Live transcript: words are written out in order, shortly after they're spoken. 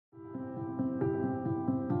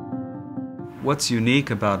What's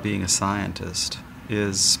unique about being a scientist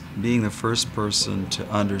is being the first person to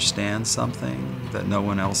understand something that no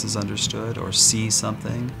one else has understood, or see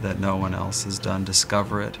something that no one else has done,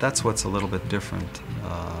 discover it. That's what's a little bit different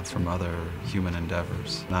from other human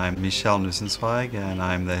endeavors. I'm Michel Nussenzweig, and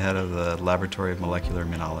I'm the head of the Laboratory of Molecular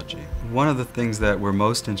Immunology. One of the things that we're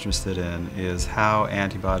most interested in is how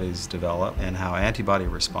antibodies develop and how antibody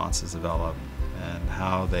responses develop and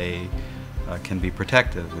how they can be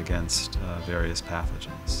protective against various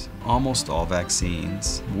pathogens. Almost all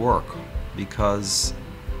vaccines work because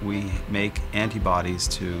we make antibodies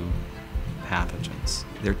to pathogens.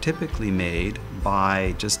 They're typically made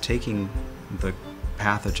by just taking the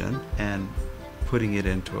pathogen and putting it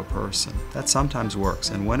into a person. That sometimes works,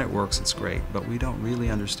 and when it works it's great, but we don't really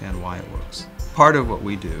understand why it works. Part of what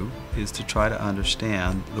we do is to try to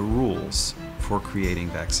understand the rules for creating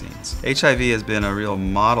vaccines. HIV has been a real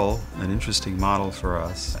model, an interesting model for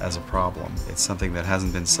us as a problem. It's something that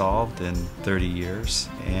hasn't been solved in 30 years,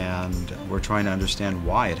 and we're trying to understand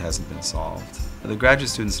why it hasn't been solved. The graduate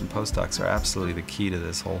students and postdocs are absolutely the key to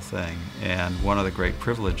this whole thing, and one of the great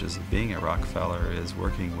privileges of being at Rockefeller is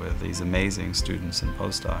working with these amazing students and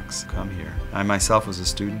postdocs who come here. I myself was a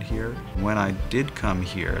student here. When I did come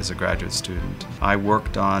here as a graduate student, I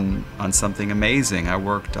worked on something amazing. I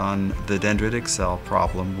worked on the dendritic cell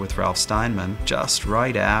problem with Ralph Steinman just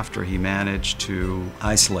right after he managed to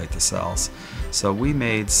isolate the cells. So we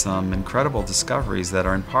made some incredible discoveries that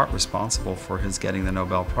are in part responsible for his getting the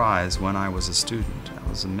Nobel Prize when I was a student. It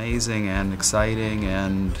was amazing and exciting,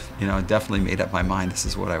 and it definitely made up my mind, this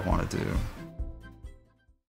is what I want to do.